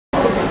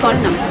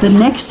The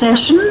next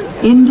session,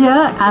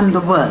 India and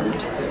the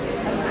World.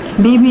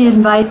 May we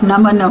invite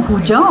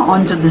Ahuja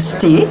onto the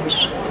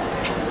stage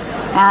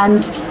and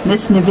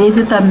Miss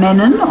Nivedita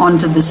Menon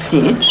onto the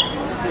stage.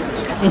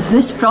 If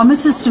this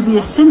promises to be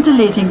a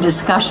scintillating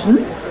discussion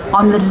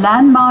on the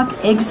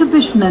landmark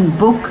exhibition and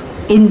book,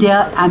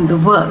 India and the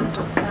World.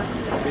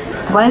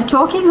 While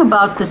talking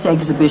about this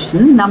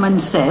exhibition,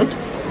 Naman said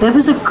there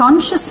was a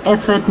conscious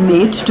effort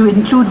made to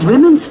include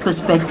women's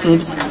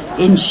perspectives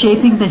in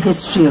shaping the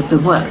history of the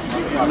world.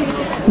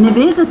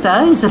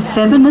 Nivedita is a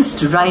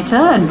feminist writer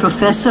and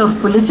professor of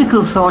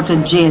political thought at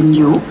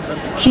JNU.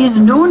 She is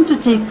known to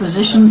take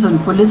positions on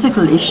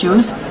political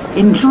issues,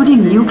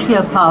 including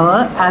nuclear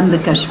power and the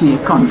Kashmir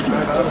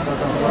conflict.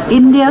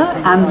 India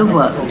and the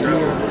World.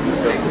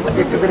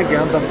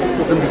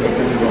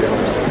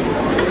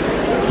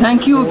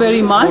 Thank you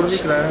very much.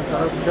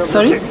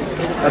 Sorry?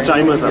 A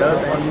timer's up.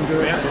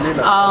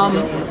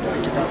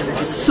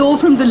 So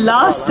from the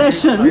last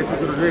session,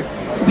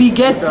 we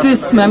get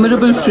this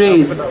memorable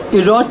phrase,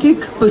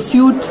 erotic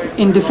pursuit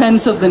in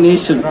defense of the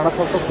nation.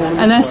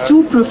 And as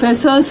two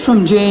professors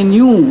from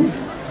JNU,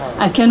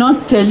 I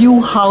cannot tell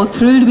you how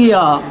thrilled we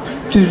are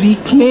to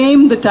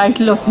reclaim the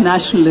title of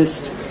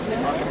nationalist.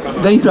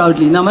 Very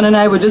proudly. Naman and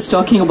I were just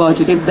talking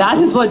about it. If that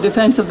is what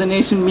defense of the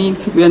nation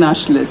means, we are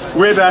nationalists.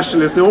 We're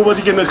nationalists.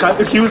 Nobody can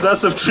accuse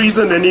us of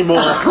treason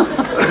anymore.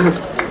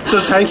 So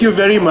thank you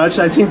very much.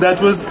 I think that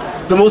was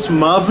the most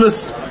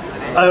marvelous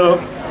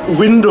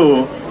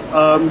window,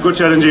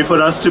 Gucharanji,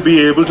 for us to be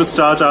able to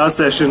start our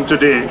session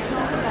today.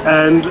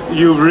 And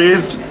you've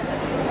raised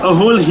a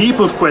whole heap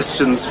of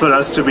questions for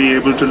us to be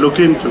able to look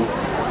into.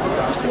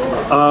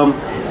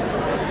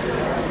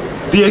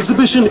 The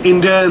exhibition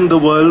India and the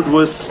World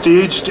was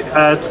staged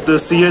at the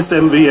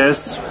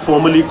CSMVS,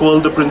 formerly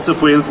called the Prince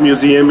of Wales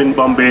Museum in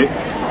Bombay,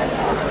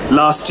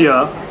 last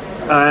year.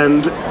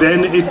 And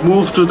then it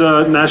moved to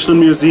the National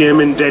Museum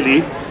in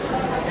Delhi,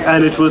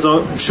 and it was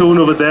shown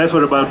over there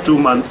for about 2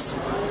 months.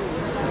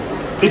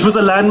 It was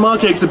a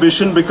landmark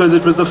exhibition because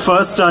it was the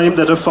first time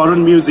that a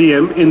foreign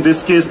museum, in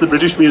this case the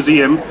British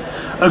Museum,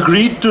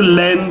 agreed to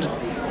lend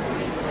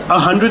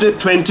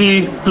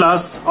 120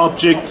 plus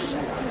objects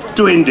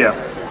to India.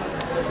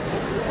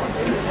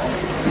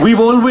 We've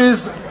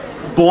always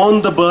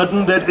borne the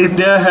burden that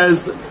India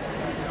has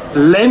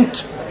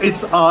lent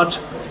its art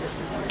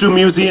to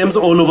museums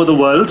all over the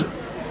world.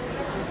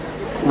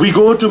 We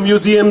go to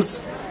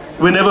museums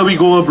whenever we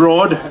go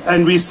abroad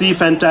and we see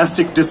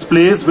fantastic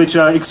displays which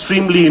are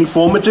extremely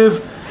informative,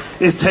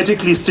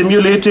 aesthetically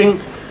stimulating.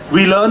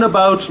 We learn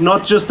about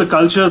not just the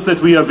cultures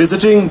that we are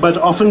visiting, but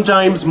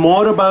oftentimes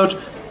more about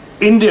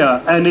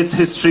India and its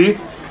history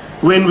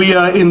when we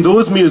are in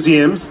those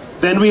museums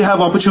than we have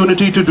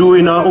opportunity to do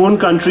in our own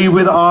country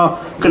with our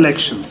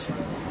collections.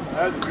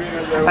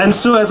 And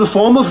so as a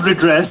form of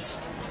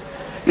redress,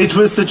 it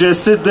was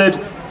suggested that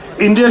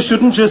India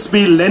shouldn't just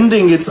be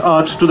lending its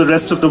art to the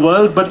rest of the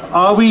world, but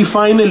are we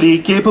finally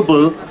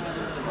capable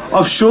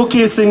of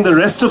showcasing the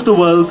rest of the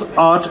world's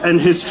art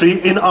and history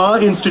in our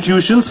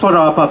institutions for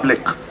our public?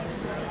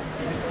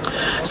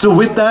 So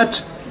with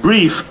that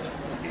brief,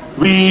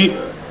 we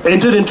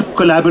entered into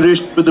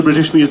collaboration with the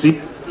British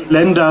Museum to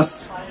lend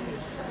us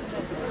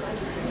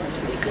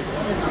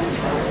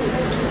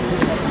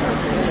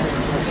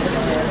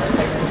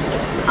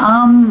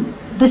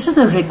this is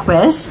a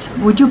request.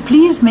 Would you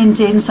please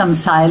maintain some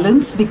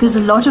silence because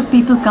a lot of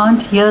people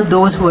can't hear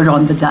those who are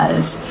on the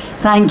dais.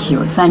 Thank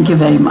you. Thank you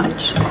very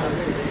much.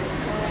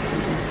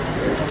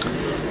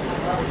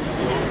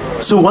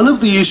 So one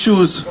of the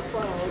issues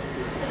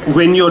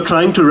when you're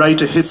trying to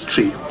write a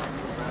history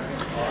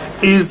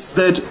is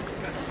that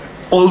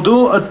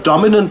although a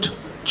dominant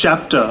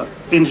chapter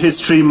in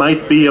history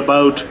might be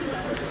about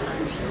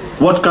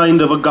what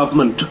kind of a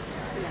government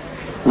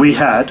we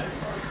had,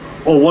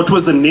 or what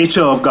was the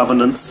nature of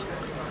governance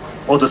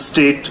or the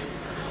state,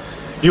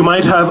 you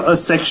might have a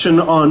section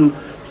on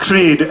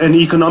trade and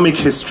economic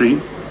history,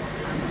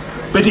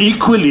 but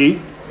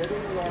equally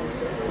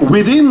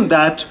within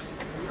that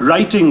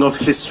writing of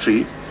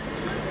history,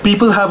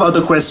 people have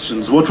other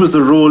questions. What was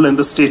the role and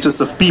the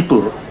status of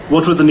people?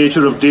 What was the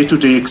nature of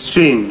day-to-day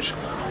exchange?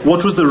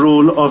 What was the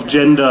role of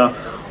gender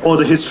or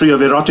the history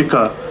of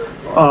erotica?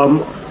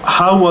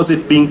 How was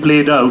it being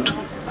played out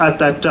at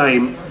that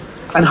time?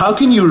 And how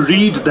can you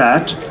read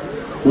that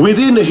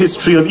within a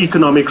history of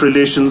economic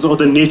relations or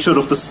the nature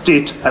of the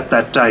state at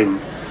that time?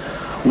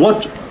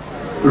 What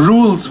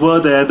rules were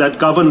there that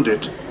governed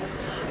it?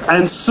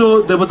 And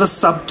so there was a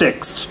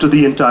subtext to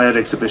the entire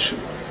exhibition,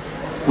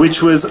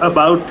 which was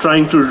about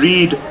trying to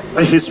read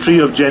a history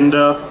of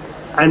gender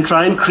and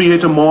try and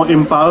create a more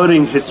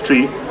empowering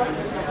history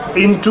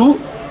into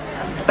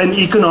an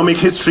economic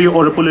history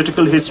or a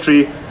political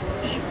history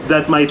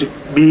that might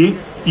be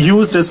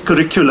used as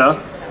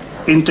curricula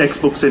in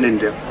textbooks in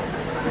India.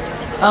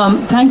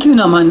 Thank you,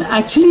 Naman.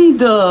 Actually,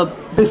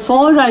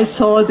 before I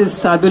saw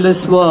this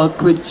fabulous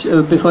work, which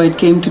before it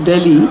came to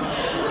Delhi,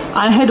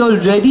 I had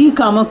already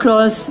come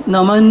across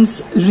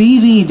Naman's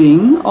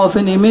rereading of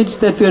an image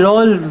that we're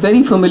all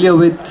very familiar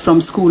with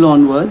from school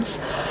onwards,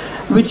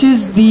 which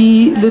is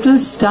the little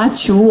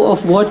statue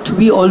of what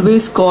we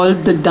always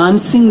called the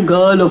dancing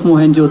girl of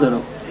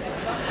Mohenjo-daro.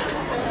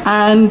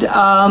 And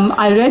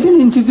I read an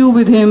interview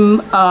with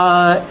him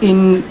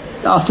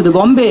after the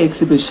Bombay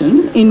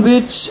exhibition, in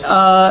which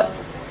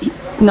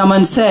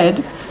Naman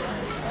said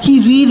he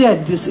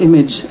reread this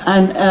image.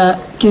 And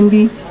can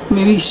we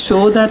maybe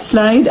show that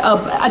slide?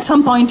 At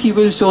some point he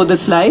will show the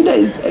slide,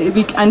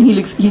 and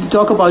he'll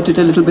talk about it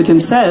a little bit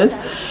himself.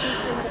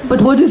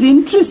 But what is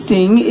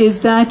interesting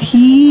is that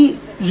he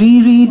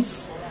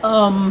rereads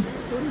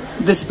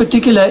this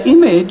particular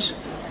image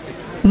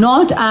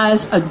not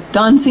as a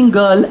dancing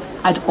girl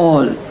at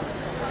all.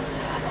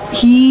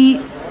 He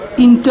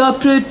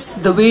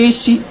interprets the way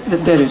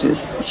there it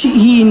is.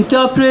 He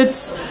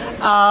interprets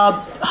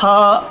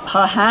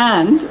her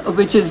hand,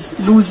 which is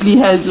loosely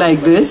held like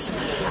this,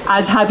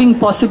 as having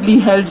possibly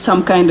held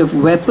some kind of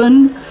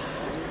weapon.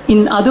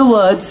 In other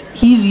words,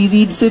 he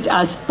rereads it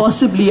as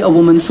possibly a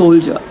woman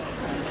soldier.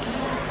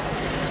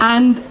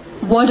 And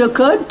what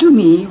occurred to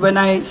me when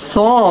I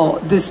saw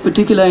this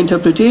particular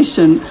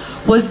interpretation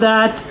was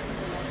that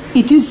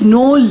it is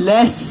no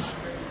less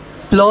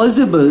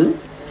plausible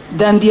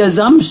than the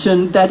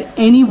assumption that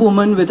any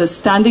woman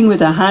standing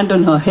with a hand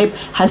on her hip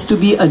has to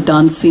be a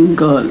dancing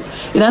girl.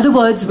 In other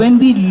words, when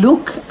we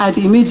look at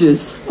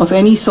images of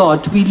any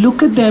sort, we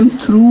look at them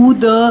through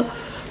the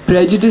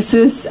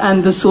prejudices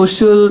and the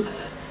social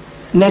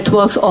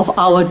networks of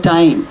our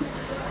time.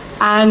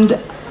 And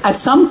at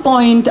some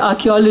point,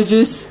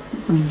 archaeologists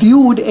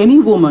viewed any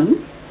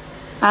woman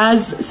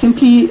as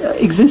simply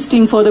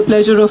existing for the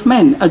pleasure of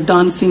men, a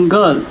dancing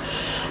girl.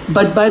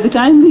 But by the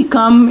time we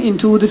come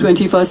into the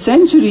 21st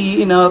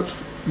century, in a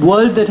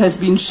world that has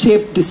been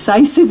shaped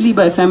decisively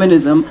by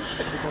feminism,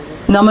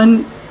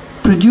 Naman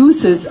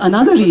produces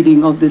another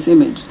reading of this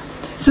image.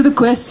 So the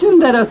question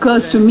that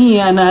occurs to me,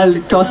 and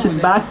I'll toss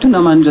it back to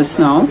Naman just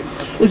now,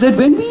 is that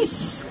when we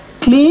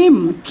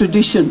claim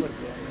tradition,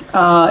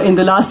 in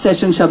the last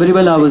session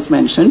Shabarimala was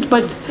mentioned,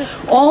 but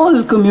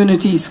all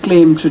communities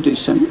claim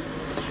tradition.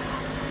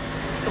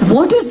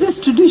 What is this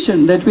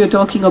tradition that we are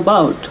talking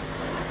about?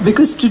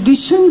 Because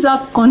traditions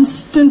are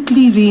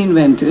constantly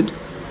reinvented.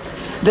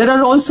 There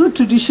are also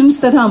traditions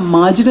that are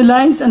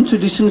marginalized and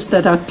traditions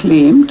that are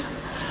claimed.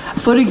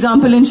 For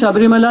example, in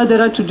Shabarimala,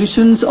 there are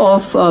traditions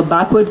of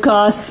backward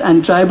castes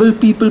and tribal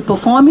people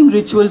performing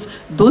rituals.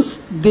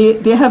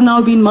 They have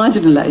now been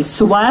marginalized.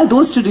 So why are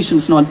those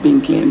traditions not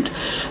being claimed?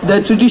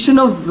 The tradition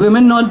of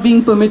women not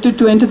being permitted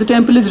to enter the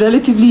temple is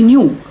relatively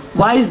new.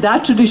 Why is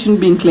that tradition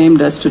being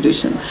claimed as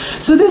tradition?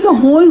 So there's a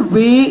whole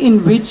way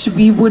in which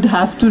we would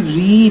have to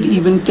read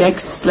even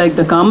texts like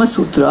the Kama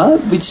Sutra,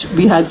 which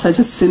we had such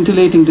a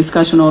scintillating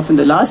discussion of in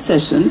the last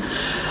session,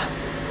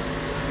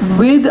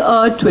 with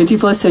a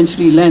 21st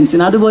century lens.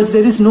 In other words,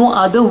 there is no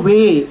other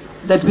way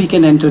that we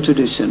can enter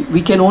tradition.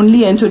 We can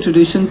only enter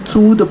tradition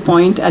through the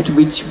point at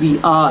which we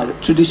are.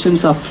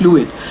 Traditions are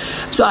fluid.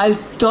 So I'll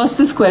toss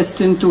this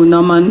question to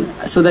Naman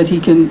so that he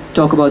can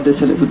talk about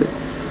this a little bit.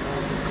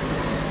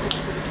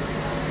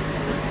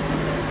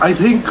 I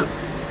think,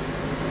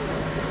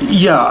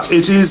 yeah,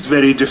 it is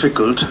very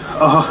difficult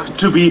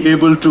to be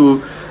able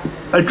to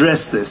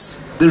address this.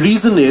 The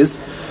reason is,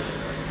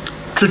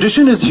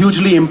 tradition is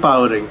hugely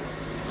empowering.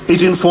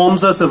 It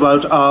informs us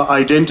about our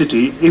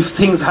identity. If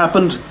things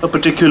happened a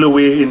particular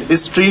way in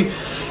history,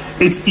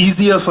 it's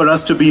easier for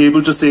us to be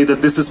able to say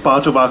that this is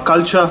part of our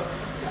culture,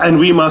 and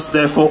we must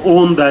therefore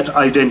own that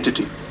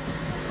identity.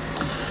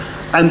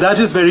 And that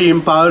is very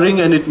empowering,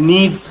 and it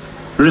needs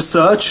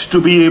research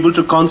to be able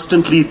to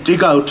constantly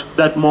dig out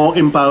that more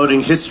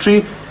empowering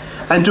history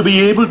and to be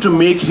able to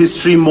make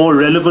history more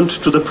relevant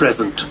to the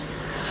present.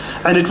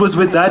 And it was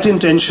with that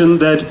intention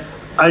that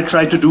I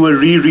tried to do a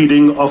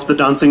rereading of the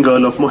Dancing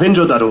Girl of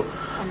Mohenjo-daro,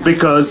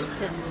 because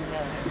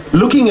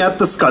looking at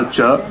the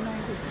sculpture,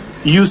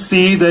 you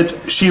see that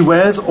she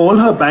wears all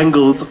her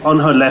bangles on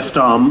her left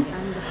arm,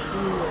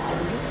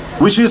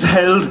 which is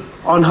held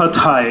on her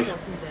thigh,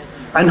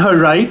 and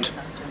her right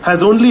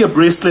has only a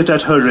bracelet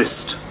at her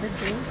wrist.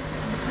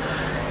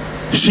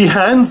 She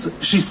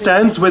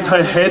stands with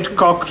her head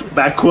cocked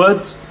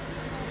backwards,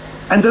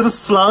 and there's a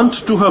slant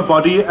to her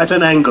body at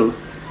an angle.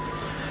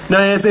 Now,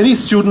 as any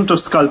student of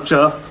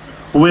sculpture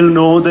will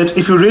know, that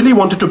if you really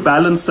wanted to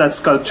balance that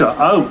sculpture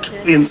out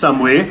in some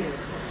way,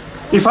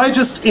 if I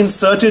just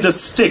inserted a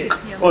stick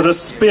or a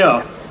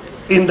spear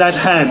in that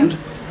hand,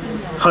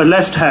 her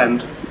left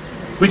hand,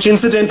 which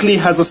incidentally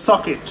has a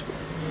socket,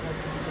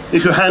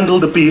 if you handle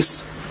the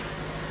piece,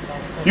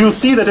 you'll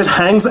see that it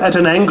hangs at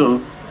an angle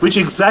which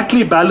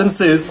exactly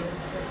balances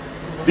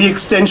the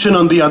extension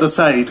on the other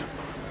side.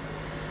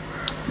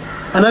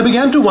 And I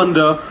began to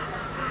wonder,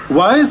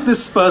 why is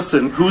this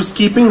person who's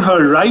keeping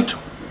her right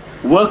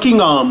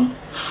working arm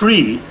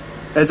free,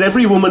 as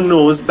every woman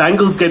knows,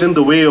 bangles get in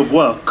the way of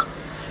work,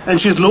 and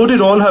she's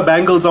loaded all her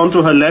bangles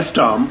onto her left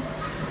arm,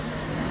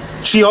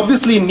 she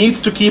obviously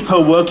needs to keep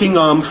her working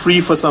arm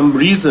free for some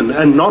reason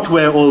and not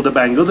wear all the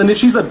bangles. And if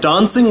she's a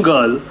dancing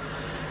girl,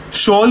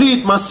 surely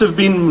it must have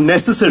been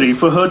necessary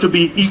for her to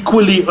be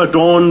equally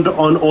adorned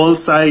on all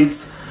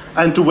sides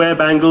and to wear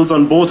bangles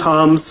on both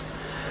arms.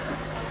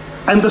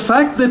 And the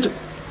fact that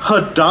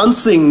her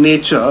dancing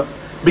nature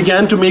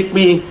began to make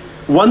me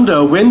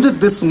wonder, when did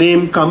this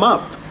name come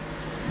up?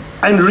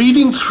 And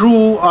reading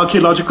through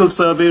archaeological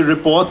survey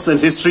reports and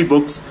history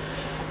books,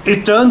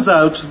 it turns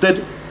out that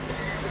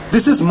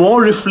this is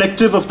more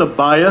reflective of the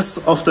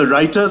bias of the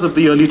writers of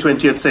the early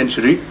 20th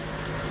century,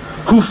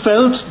 who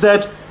felt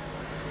that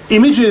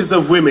images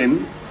of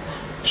women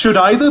should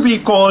either be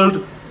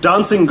called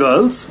dancing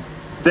girls,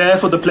 there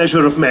for the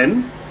pleasure of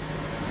men,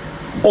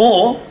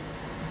 or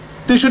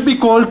they should be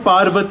called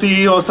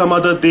Parvati or some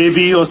other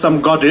Devi or some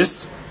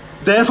goddess,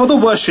 there for the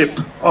worship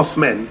of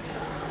men.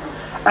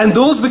 And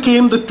those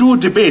became the two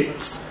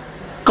debates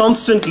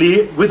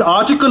constantly, with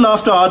article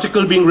after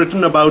article being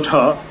written about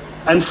her,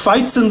 and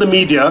fights in the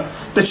media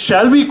that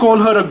shall we call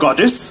her a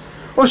goddess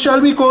or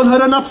shall we call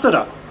her an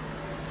apsara?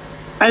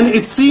 And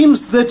it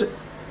seems that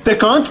there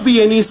can't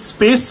be any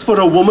space for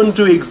a woman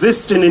to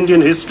exist in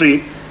Indian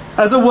history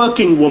as a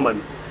working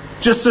woman,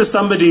 just as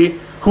somebody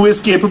who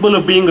is capable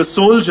of being a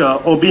soldier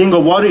or being a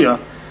warrior.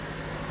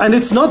 And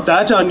it's not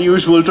that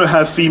unusual to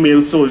have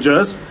female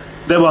soldiers.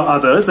 There were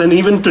others, and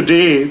even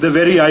today the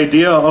very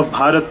idea of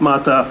Bharat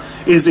Mata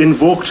is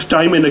invoked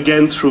time and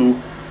again through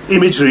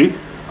imagery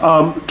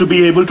to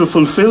be able to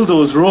fulfill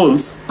those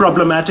roles,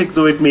 problematic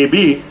though it may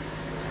be.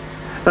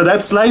 Now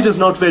that slide is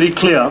not very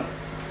clear,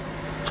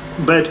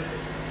 but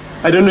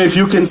I don't know if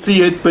you can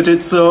see it, but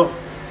it's a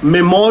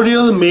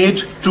memorial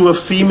made to a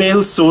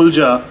female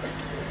soldier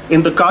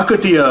in the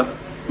Kakatiya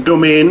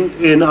domain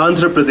in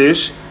Andhra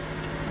Pradesh,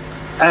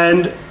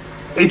 and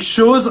it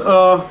shows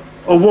a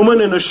woman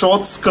in a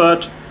short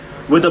skirt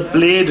with a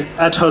blade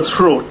at her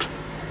throat.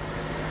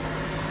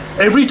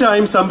 Every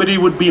time somebody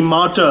would be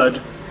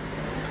martyred,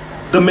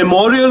 the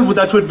memorial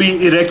that would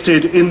be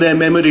erected in their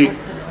memory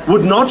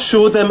would not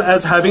show them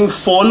as having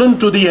fallen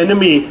to the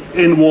enemy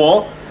in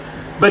war,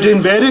 but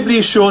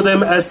invariably show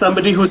them as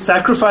somebody who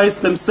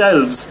sacrificed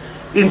themselves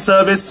in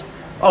service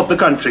of the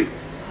country.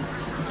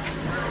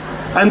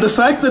 And the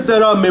fact that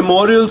there are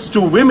memorials to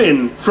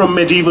women from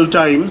medieval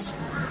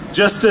times,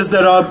 just as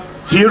there are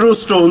hero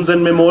stones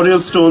and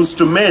memorial stones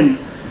to men,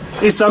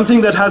 is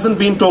something that hasn't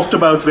been talked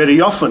about very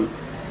often.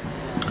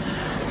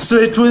 So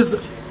it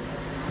was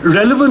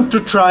relevant to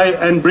try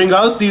and bring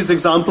out these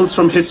examples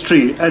from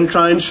history and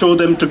try and show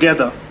them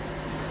together.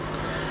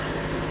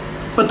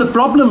 But the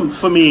problem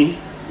for me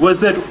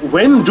was that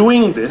when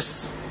doing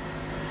this,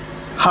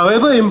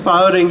 however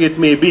empowering it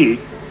may be,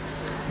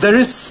 there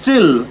is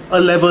still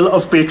a level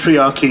of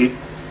patriarchy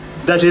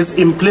that is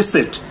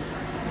implicit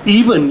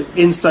even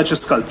in such a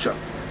sculpture.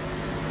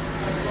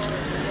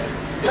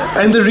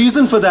 And the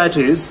reason for that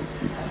is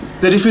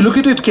that if you look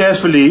at it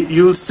carefully,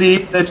 you'll see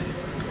that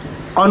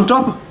on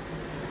top,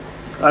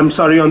 on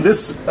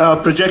this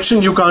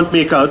projection you can't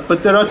make out,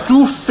 but there are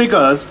two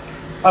figures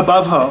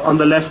above her on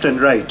the left and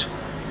right.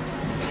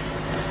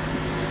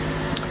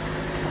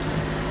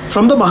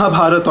 From the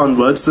Mahabharata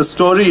onwards, the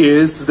story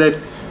is that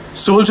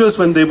soldiers,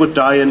 when they would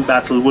die in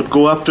battle, would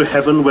go up to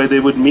heaven where they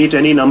would meet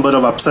any number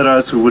of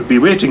apsaras who would be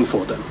waiting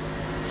for them.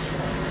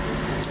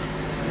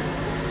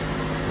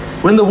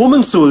 When the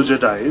woman soldier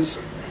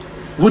dies,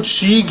 would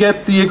she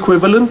get the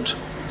equivalent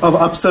of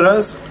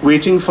apsaras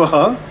waiting for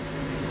her?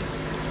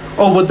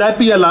 Or would that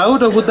be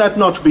allowed, or would that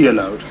not be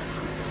allowed?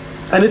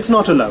 And it's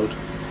not allowed,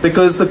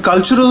 because the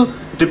cultural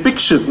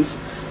depictions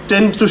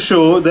tend to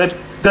show that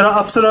there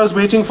are apsaras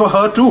waiting for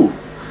her too.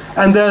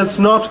 And there's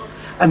not,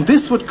 and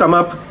this would come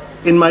up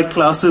in my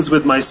classes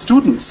with my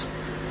students,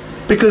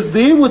 because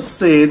they would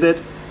say that,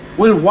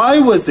 well, why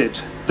was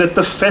it that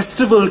the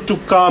festival to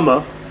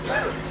Kama,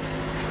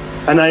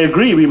 and I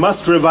agree, we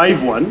must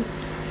revive one,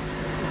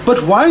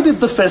 but why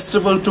did the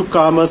festival to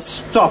Kama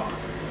stop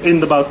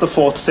in about the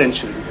 4th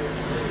century?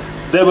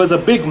 There was a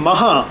big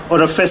Maha,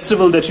 or a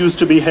festival that used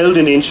to be held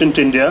in ancient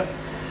India,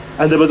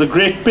 and there was a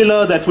great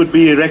pillar that would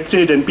be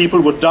erected and people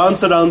would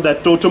dance around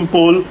that totem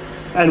pole,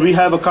 and we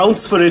have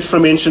accounts for it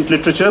from ancient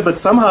literature, but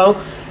somehow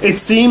it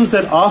seems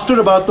that after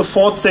about the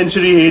 4th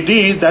century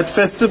AD, that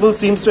festival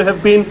seems to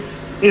have been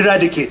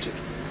eradicated.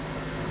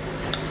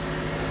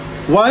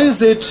 Why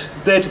is it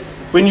that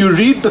when you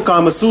read the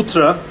Kama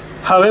Sutra,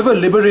 however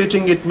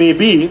liberating it may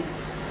be,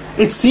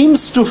 it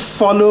seems to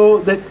follow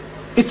that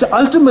it's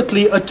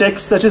ultimately a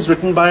text that is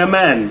written by a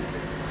man?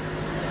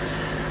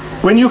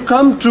 When you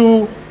come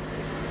to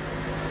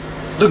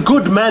the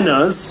good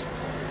manners,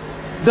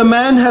 the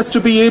man has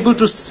to be able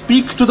to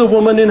speak to the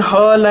woman in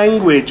her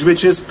language,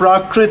 which is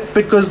Prakrit,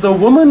 because the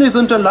woman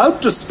isn't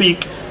allowed to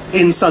speak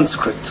in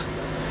Sanskrit.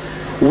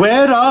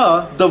 Where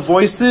are the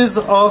voices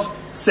of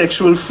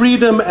sexual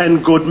freedom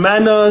and good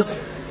manners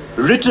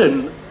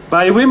written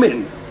by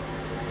women?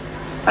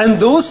 And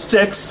those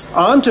texts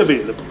aren't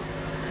available.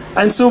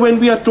 And so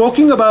when we are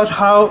talking about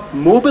how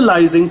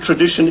mobilizing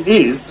tradition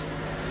is,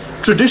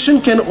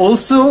 tradition can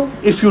also,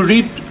 if you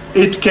read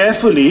it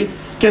carefully,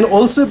 can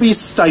also be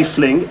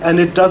stifling, and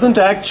it doesn't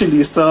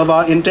actually serve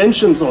our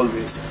intentions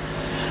always.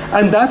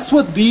 And that's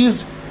what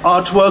these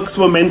artworks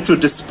were meant to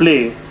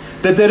display,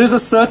 that there is a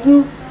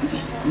certain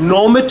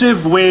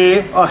normative way,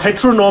 a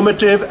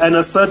heteronormative and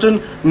a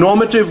certain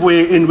normative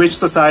way in which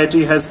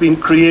society has been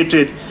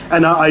created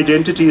and our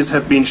identities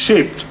have been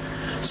shaped.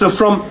 So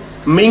from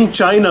Ming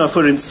China,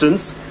 for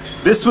instance,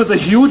 this was a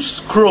huge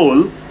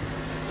scroll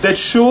that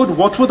showed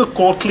what were the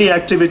courtly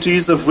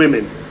activities of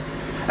women.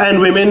 And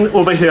women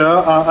over here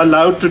are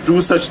allowed to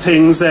do such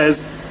things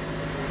as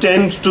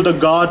tend to the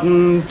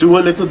garden, do a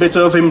little bit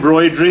of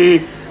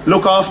embroidery,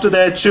 look after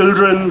their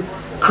children,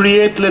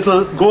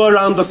 go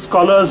around the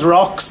scholars'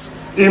 rocks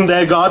in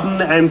their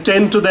garden and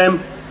tend to them.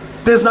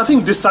 There's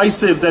nothing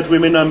decisive that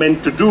women are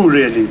meant to do,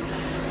 really.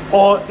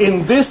 Or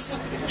in this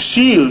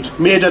shield,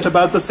 made at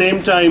about the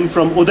same time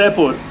from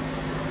Udaipur,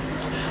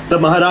 the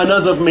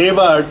Maharanas of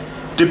Mewar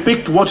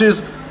depict what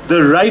is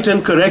the right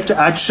and correct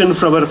action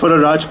for a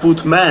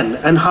Rajput man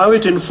and how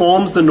it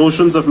informs the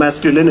notions of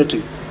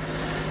masculinity.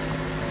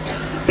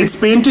 It's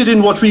painted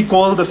in what we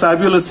call the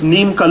fabulous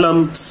Neem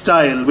Kalam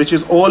style, which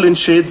is all in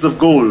shades of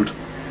gold.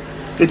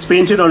 It's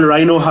painted on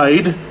rhino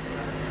hide.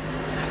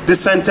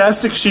 This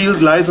fantastic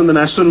shield lies in the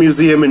National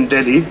Museum in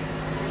Delhi.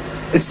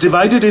 It's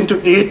divided into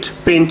 8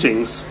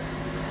 paintings.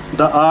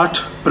 The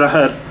art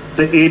prahar,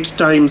 the 8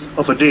 times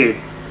of a day.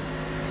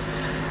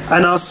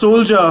 And our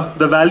soldier,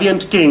 the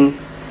valiant king,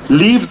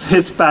 leaves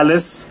his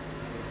palace,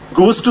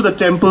 goes to the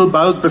temple,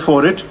 bows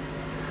before it,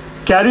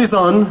 carries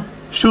on,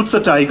 shoots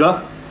a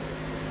tiger,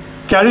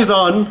 carries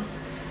on,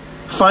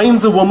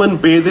 finds a woman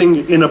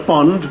bathing in a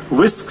pond,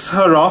 whisks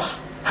her off,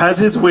 has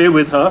his way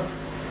with her.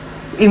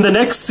 In the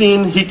next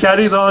scene, he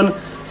carries on,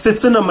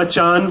 sits in a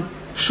machan,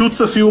 shoots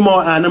a few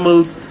more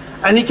animals,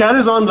 and he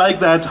carries on like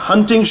that,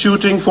 hunting,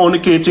 shooting,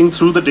 fornicating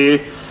through the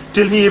day,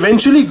 till he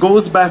eventually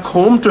goes back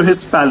home to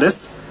his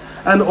palace,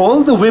 and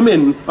all the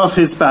women of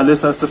his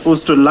palace are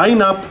supposed to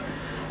line up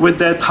with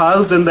their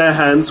thals in their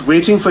hands,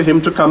 waiting for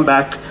him to come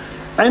back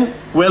and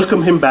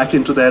welcome him back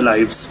into their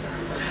lives.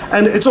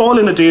 And it's all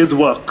in a day's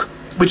work,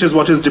 which is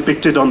what is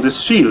depicted on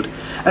this shield.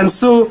 And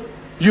so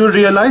you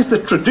realize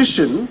that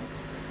tradition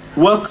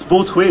works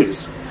both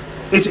ways.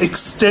 It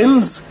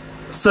extends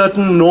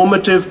certain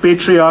normative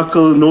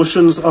patriarchal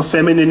notions of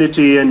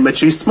femininity and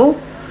machismo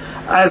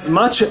as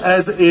much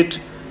as it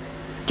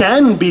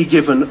can be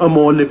given a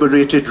more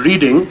liberated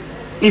reading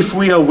if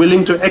we are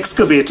willing to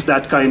excavate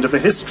that kind of a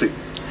history.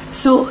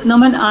 So,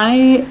 Naman,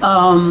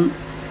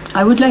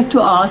 I would like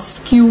to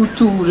ask you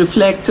to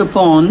reflect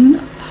upon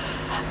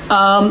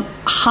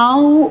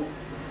how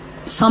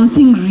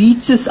something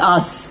reaches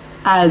us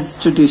as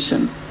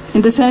tradition,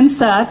 in the sense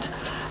that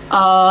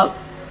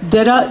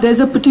there's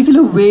a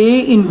particular way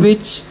in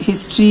which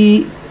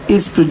history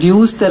is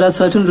produced. There are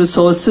certain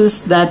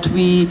resources that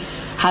we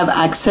have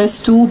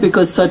access to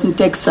because certain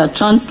texts are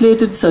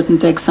translated, certain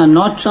texts are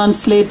not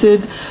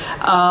translated.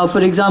 For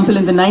example,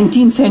 in the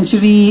 19th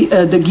century,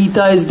 the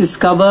Gita is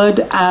discovered.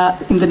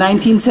 In the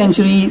 19th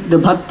century, the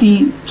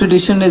Bhakti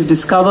tradition is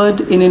discovered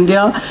in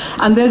India.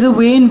 And there's a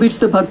way in which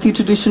the Bhakti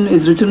tradition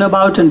is written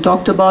about and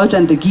talked about,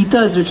 and the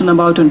Gita is written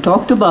about and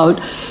talked about,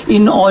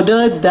 in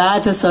order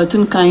that a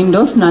certain kind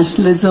of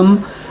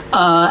nationalism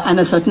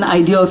and a certain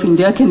idea of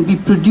India can be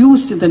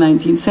produced in the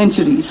 19th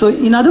century. So,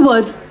 in other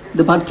words,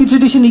 the Bhakti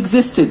tradition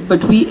existed,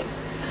 but we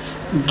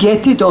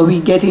get it, or we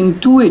get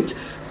into it,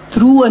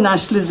 through a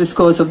nationalist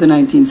discourse of the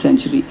 19th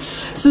century.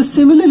 So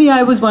similarly,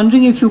 I was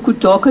wondering if you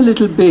could talk a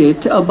little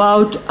bit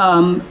about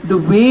the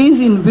ways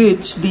in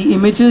which the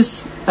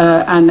images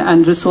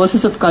and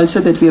resources of culture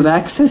that we have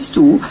access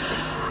to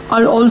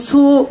are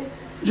also,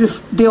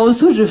 they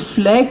also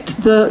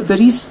reflect the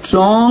very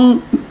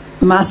strong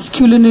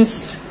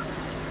masculinist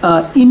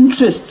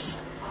interests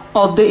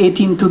of the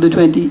 18th to the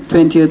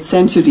 20th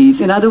centuries.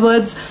 In other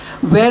words,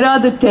 where are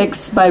the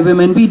texts by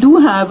women? We do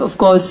have, of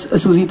course,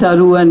 Susi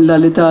Tharu and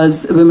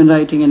Lalita's women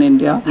writing in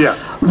India. Yeah.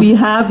 We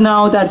have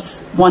now that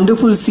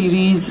wonderful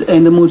series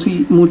in the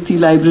Murti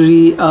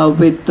Library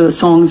with the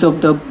songs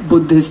of the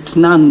Buddhist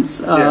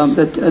nuns Yes.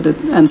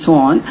 and so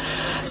on.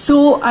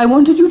 So I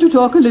wanted you to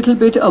talk a little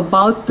bit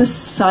about the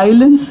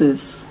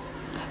silences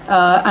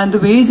and the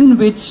ways in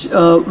which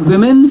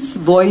women's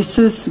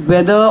voices,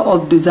 whether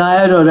of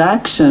desire or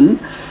action,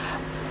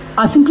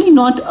 are simply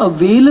not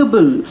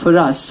available for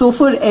us. So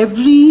for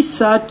every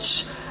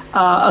such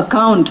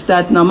account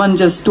that Naman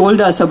just told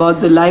us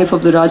about the life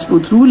of the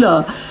Rajput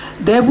ruler,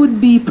 there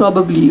would be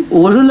probably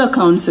oral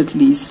accounts at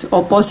least,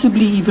 or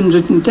possibly even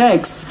written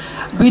texts,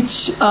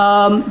 which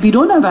we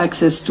don't have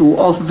access to,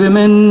 of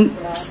women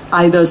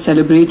either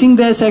celebrating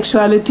their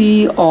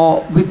sexuality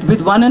or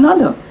with one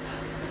another.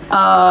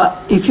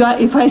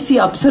 If I see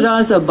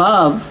apsaras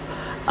above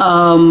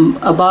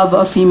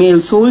a female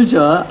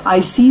soldier, I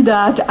see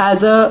that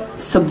as a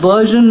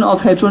subversion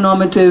of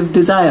heteronormative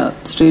desire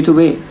straight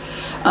away.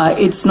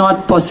 It's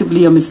not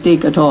possibly a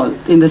mistake at all,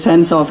 in the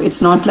sense of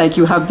it's not like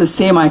you have the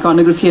same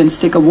iconography and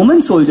stick a woman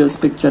soldier's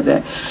picture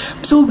there.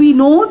 So we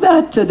know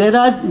that there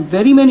are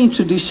very many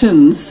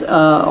traditions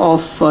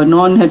of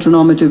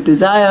non-heteronormative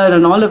desire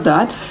and all of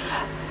that.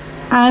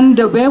 And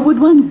where would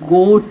one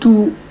go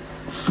to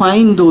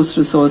find those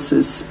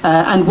resources,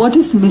 and what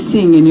is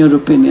missing in your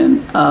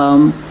opinion?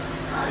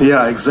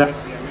 Yeah,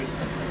 exactly.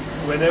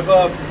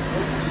 whenever...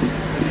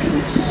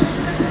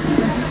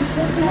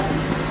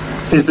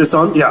 Is this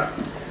on? Yeah.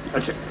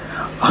 Okay.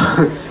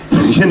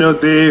 You know,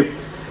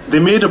 they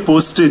made a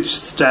postage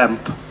stamp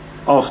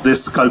of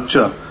this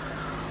sculpture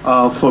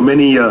for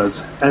many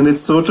years, and it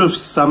sort of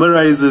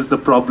summarizes the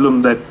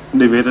problem that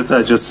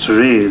Nivedita just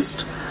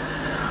raised.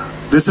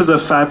 This is a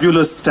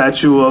fabulous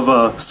statue of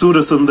a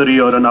Surasundari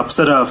or an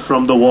Apsara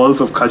from the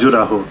walls of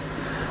Khajuraho,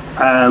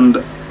 and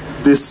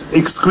this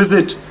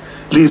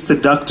exquisitely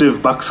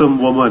seductive buxom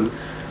woman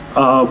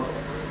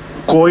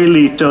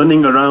coyly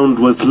turning around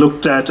was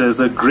looked at as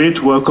a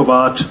great work of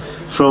art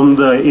from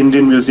the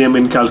Indian Museum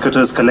in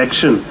Calcutta's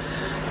collection,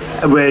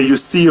 where you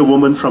see a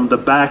woman from the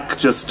back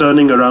just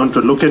turning around to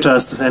look at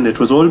us, and it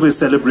was always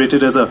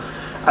celebrated as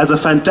a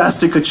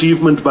fantastic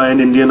achievement by an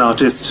Indian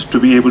artist to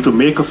be able to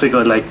make a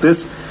figure like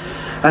this.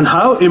 And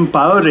how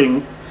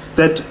empowering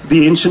that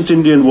the ancient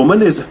Indian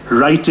woman is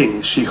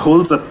writing. She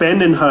holds a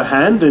pen in her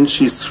hand and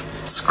she's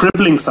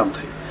scribbling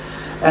something.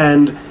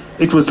 And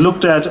it was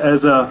looked at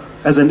as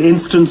an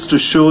instance to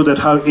show that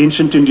how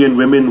ancient Indian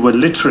women were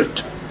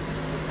literate.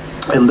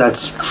 And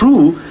that's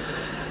true.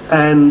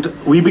 And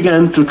we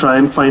began to try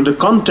and find a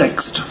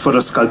context for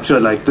a sculpture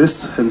like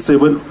this and say,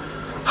 well,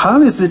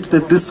 how is it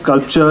that this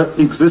sculpture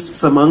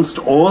exists amongst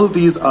all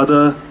these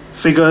other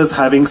figures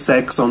having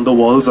sex on the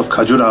walls of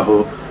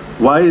Khajuraho?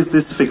 Why is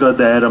this figure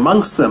there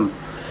amongst them?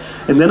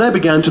 And then I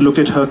began to look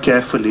at her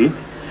carefully,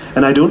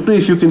 and I don't know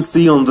if you can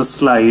see on the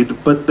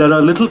slide, but there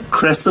are little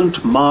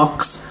crescent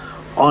marks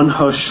on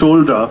her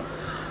shoulder,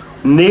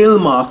 nail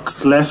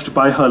marks left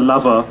by her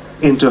lover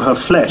into her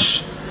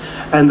flesh.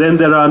 And then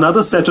there are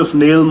another set of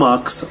nail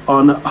marks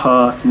on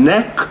her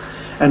neck,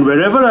 and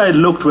wherever I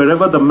looked,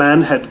 wherever the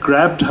man had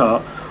grabbed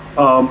her,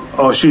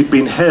 or she'd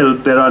been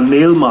held, there are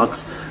nail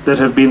marks that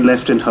have been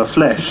left in her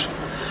flesh.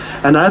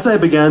 And as I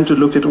began to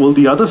look at all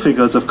the other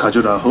figures of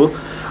Khajuraho,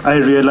 I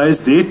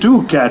realized they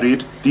too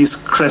carried these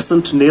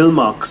crescent nail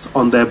marks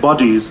on their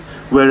bodies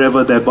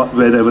wherever they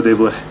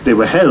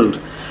were held.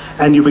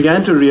 And you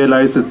began to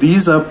realize that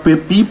these are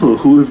people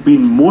who have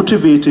been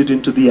motivated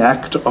into the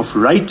act of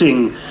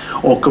writing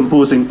or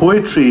composing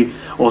poetry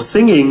or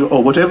singing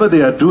or whatever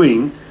they are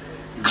doing,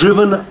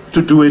 driven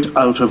to do it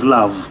out of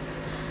love.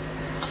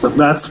 And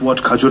that's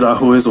what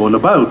Khajuraho is all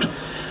about.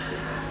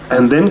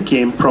 And then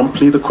came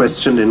promptly the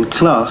question in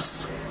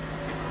class,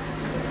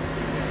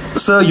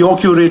 sir, you're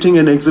curating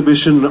an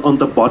exhibition on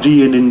the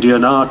body in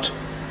Indian art.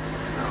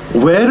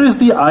 Where is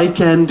the eye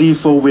candy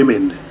for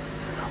women?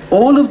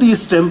 All of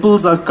these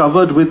temples are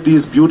covered with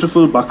these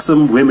beautiful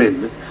buxom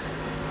women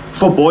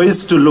for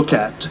boys to look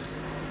at.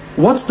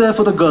 What's there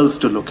for the girls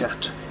to look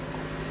at?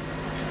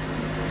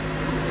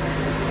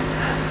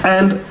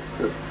 And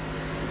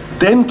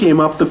then came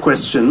up the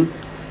question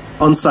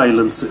on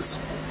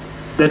silences.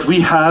 That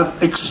we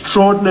have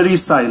extraordinary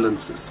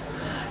silences.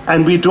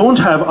 And we don't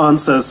have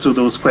answers to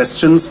those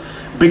questions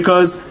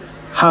because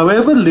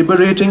however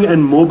liberating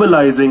and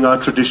mobilizing our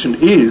tradition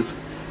is,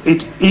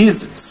 it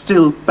is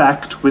still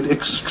packed with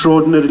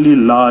extraordinarily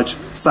large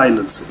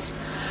silences,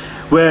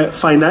 where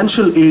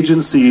financial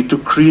agency to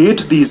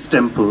create these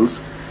temples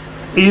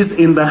is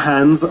in the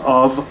hands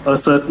of a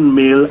certain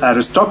male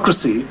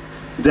aristocracy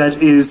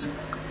that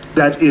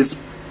is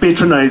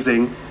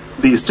patronizing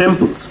these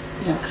temples.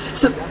 Yeah.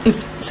 So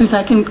if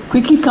I can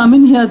quickly come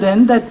in here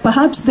then, that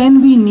perhaps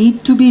then we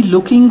need to be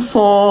looking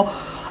for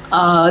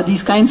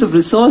these kinds of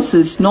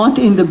resources, not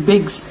in the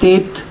big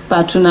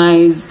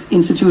state-patronized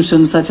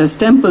institutions such as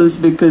temples,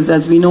 because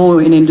as we know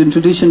in Indian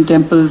tradition,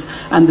 temples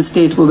and the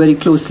state were very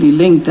closely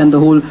linked, and the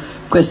whole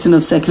question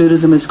of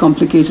secularism is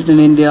complicated in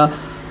India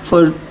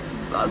for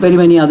very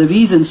many other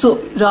reasons. So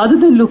rather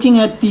than looking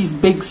at these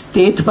big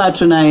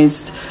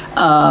state-patronized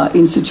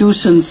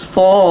institutions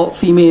for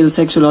female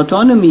sexual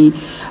autonomy,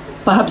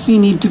 perhaps we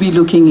need to be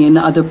looking in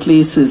other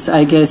places,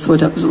 I guess,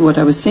 what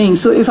I was saying.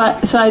 So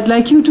I'd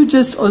like you to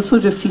just also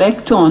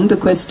reflect on the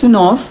question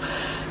of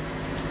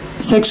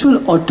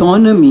sexual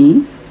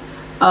autonomy,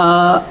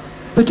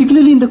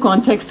 particularly in the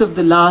context of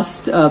the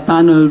last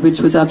panel,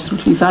 which was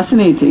absolutely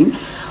fascinating,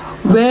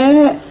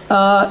 where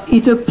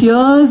it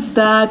appears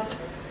that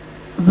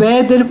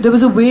where there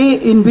was a way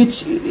in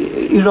which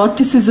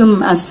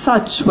eroticism as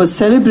such was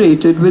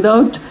celebrated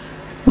without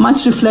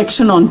much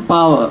reflection on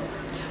power.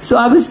 So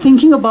I was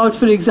thinking about,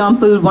 for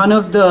example, one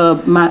of the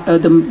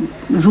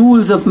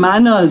rules of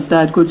manners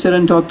that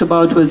Gurcharan talked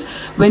about was,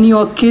 when you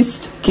are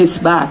kissed, kiss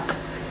back.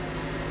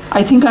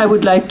 I think I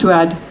would like to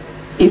add,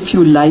 if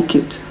you like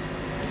it.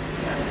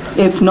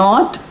 If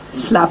not,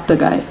 slap the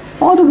guy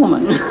or the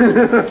woman.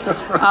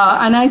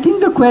 And I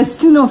think the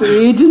question of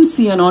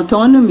agency and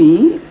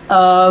autonomy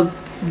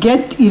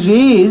get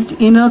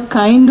erased in a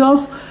kind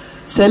of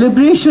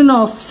celebration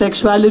of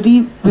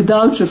sexuality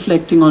without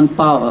reflecting on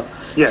power.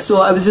 Yes.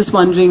 So I was just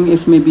wondering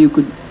if maybe you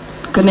could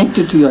connect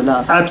it to your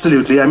last.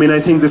 Absolutely. I mean, I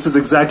think this is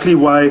exactly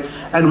why,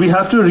 and we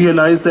have to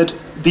realize that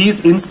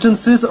these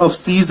instances of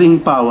seizing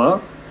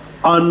power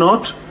are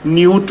not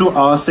new to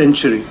our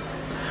century.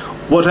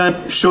 What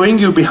I'm showing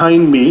you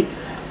behind me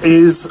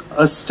is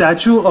a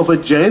statue of a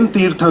Jain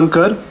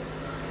Tirthankar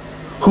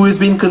who is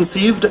being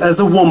conceived as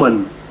a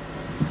woman.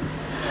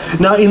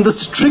 Now, in the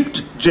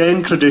strict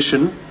Jain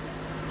tradition,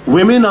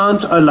 women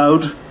aren't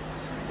allowed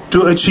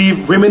to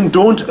achieve, women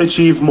don't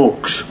achieve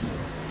moksha.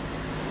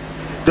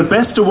 The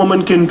best a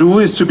woman can do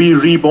is to be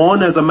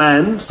reborn as a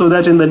man so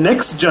that in the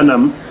next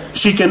janam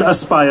she can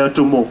aspire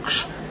to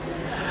moksha.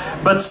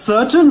 But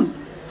certain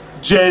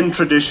Jain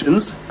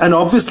traditions, and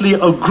obviously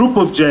a group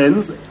of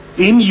Jains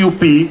in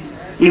UP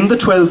in the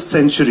 12th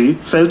century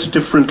felt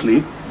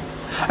differently,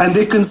 and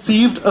they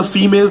conceived a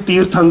female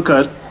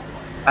Tirthankar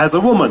as a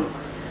woman.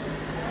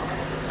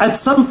 At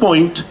some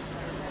point,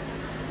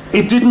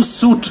 it didn't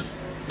suit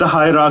the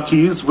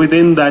hierarchies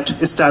within that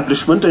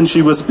establishment, and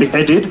she was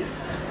beheaded,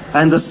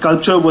 and the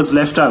sculpture was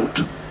left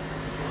out.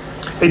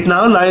 It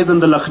now lies in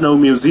the Lucknow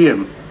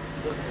Museum.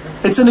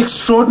 It's an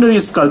extraordinary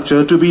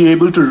sculpture to be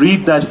able to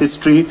read that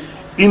history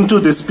into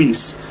this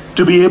piece,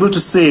 to be able to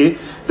say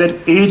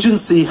that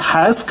agency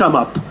has come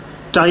up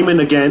time and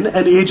again,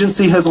 and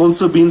agency has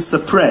also been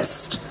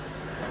suppressed.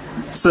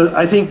 So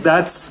I think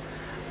that's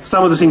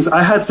some of the things.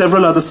 I had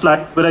several other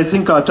slides, but I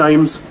think our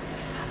time's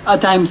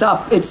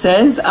up, it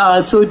says.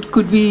 So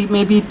could we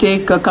maybe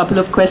take a couple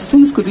of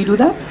questions? Could we do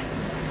that?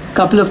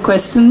 Couple of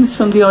questions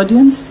from the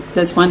audience.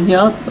 There's one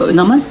here.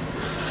 Naman?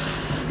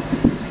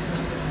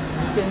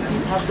 Can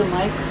we have the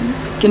mic,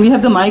 please? Can we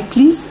have the mic,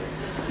 please?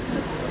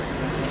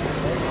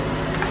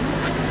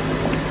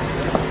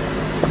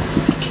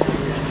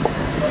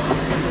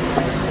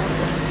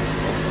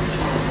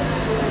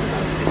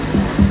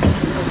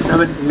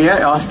 May I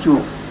ask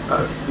you,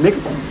 make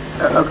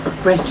a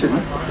question?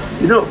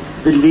 You know,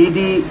 the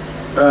lady,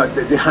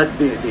 the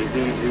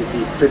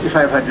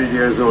 2,500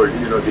 years old,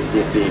 you know,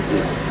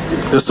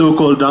 the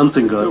so-called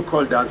dancing girl.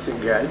 So-called dancing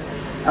girl.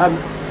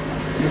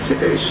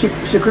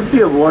 She could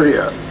be a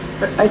warrior,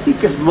 but I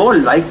think it's more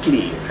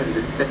likely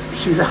that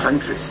she's a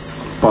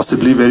huntress.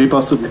 Possibly, very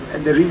possible.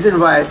 And the reason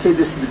why I say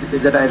this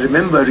is that I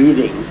remember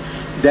reading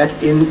that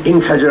in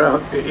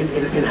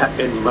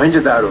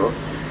Mohenjo-daro,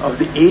 of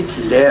the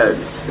 8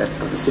 layers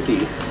of the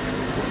city,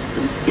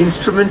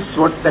 instruments,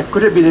 that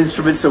could have been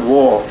instruments of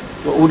war,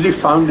 were only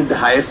found in the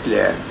highest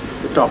layer,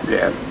 the top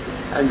layer,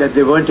 and that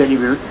there weren't any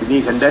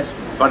beneath. And that's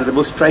one of the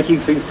most striking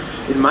things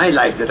in my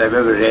life that I've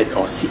ever read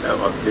or seen,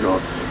 you know.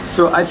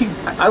 So I think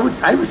I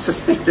would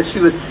suspect that she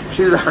was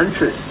a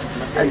huntress,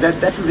 and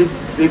that would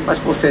make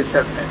much more sense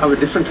of a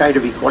different kind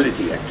of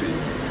equality, actually.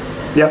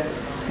 Yeah,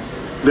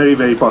 very,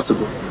 very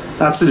possible.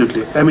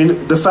 Absolutely. I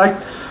mean, the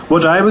fact.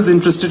 What I was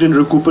interested in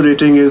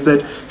recuperating is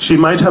that she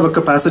might have a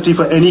capacity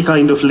for any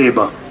kind of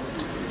labor.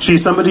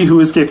 She's somebody who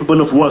is capable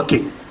of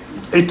working.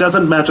 It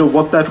doesn't matter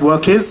what that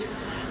work is.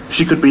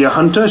 She could be a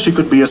hunter, she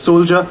could be a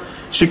soldier,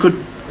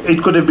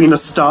 it could have been a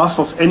staff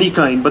of any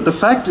kind, but the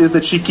fact is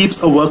that she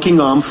keeps a working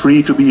arm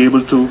free to be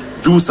able to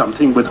do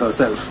something with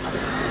herself.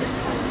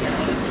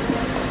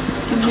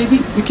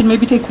 We can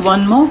maybe take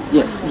one more?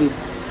 Yes,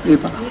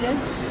 Reba.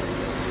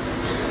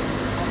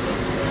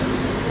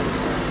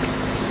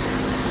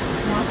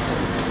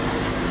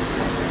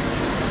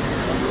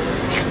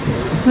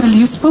 Well,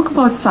 you spoke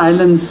about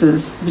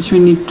silences, which we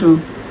need to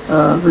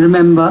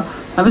remember.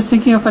 I was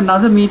thinking of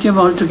another medium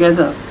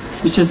altogether,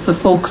 which is the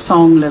folk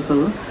song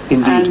level.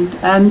 Indeed.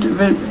 And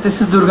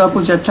this is Durga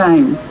Puja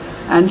time,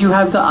 and you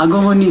have the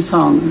Agavani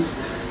songs,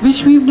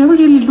 which we've never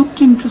really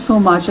looked into so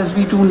much as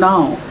we do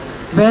now,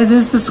 where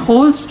there's this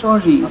whole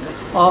story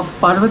of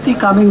Parvati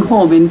coming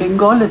home, in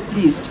Bengal at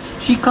least.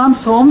 She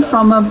comes home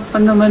from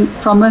an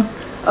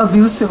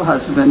abusive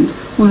husband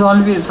who's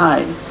always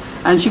high.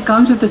 And she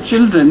comes with the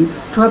children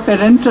to her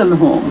parental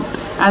home.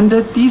 And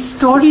that these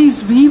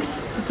stories weave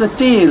the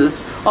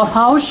tales of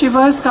how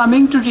Shiva is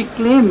coming to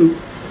reclaim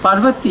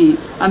Parvati,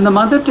 and the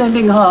mother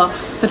telling her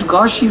that,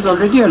 gosh, she's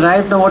already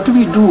arrived, now what do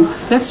we do?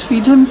 Let's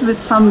feed him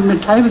with some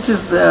mithai, which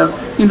is,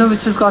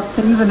 which has got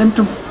things in him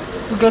to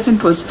get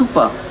into a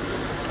stupor,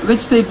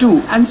 which they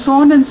do, and so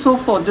on and so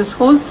forth, this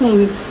whole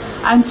thing.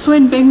 And so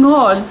in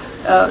Bengal,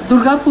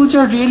 Durga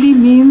Puja really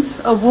means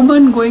a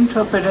woman going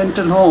to her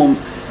parental home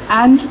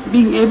and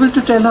being able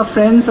to tell her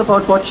friends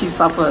about what she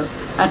suffers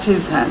at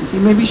his hands. He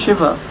may be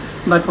Shiva,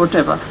 but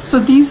whatever. So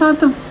these are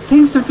the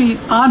things that we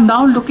are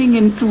now looking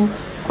into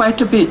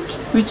quite a bit,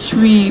 which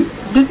we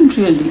didn't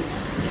really.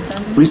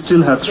 We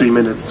still have 3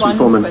 minutes,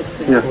 4 minutes.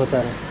 Yeah.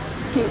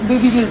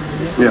 Maybe we'll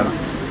just... Yeah.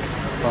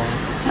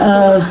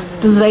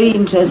 It was very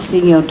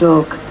interesting, your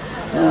talk.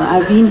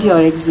 I've been to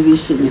your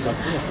exhibitions.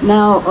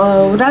 Now,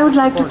 what I would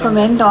like to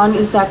comment on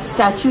is that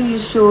statue you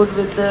showed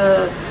with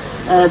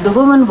the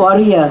woman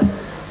warrior,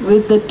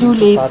 with the 2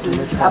 late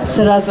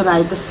apsaras on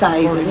either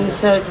side. And you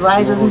said,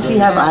 why doesn't she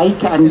have eye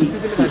candy?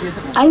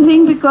 I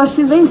think because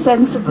she's very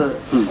sensible.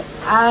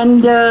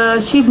 And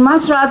she'd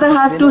much rather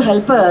have 2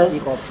 helpers,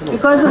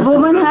 because a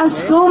woman has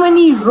so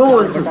many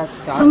roles.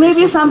 So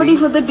maybe somebody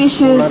for the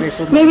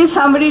dishes, maybe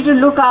somebody to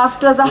look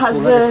after the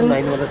husband,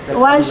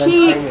 while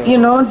she,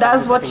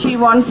 does what she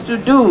wants to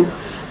do.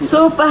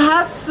 So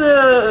perhaps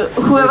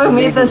whoever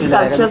made the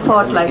sculpture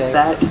thought like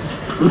that.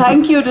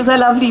 Thank you, it was a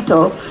lovely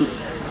talk.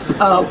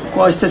 Of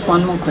course, there's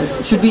one more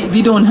question.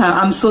 We don't have,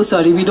 I'm so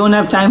sorry, we don't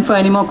have time for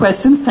any more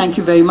questions. Thank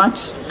you very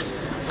much.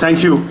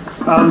 Thank you.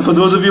 For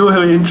those of you who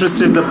are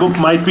interested, the book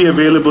might be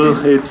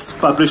available. It's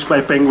published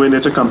by Penguin.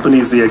 It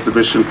accompanies the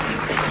exhibition.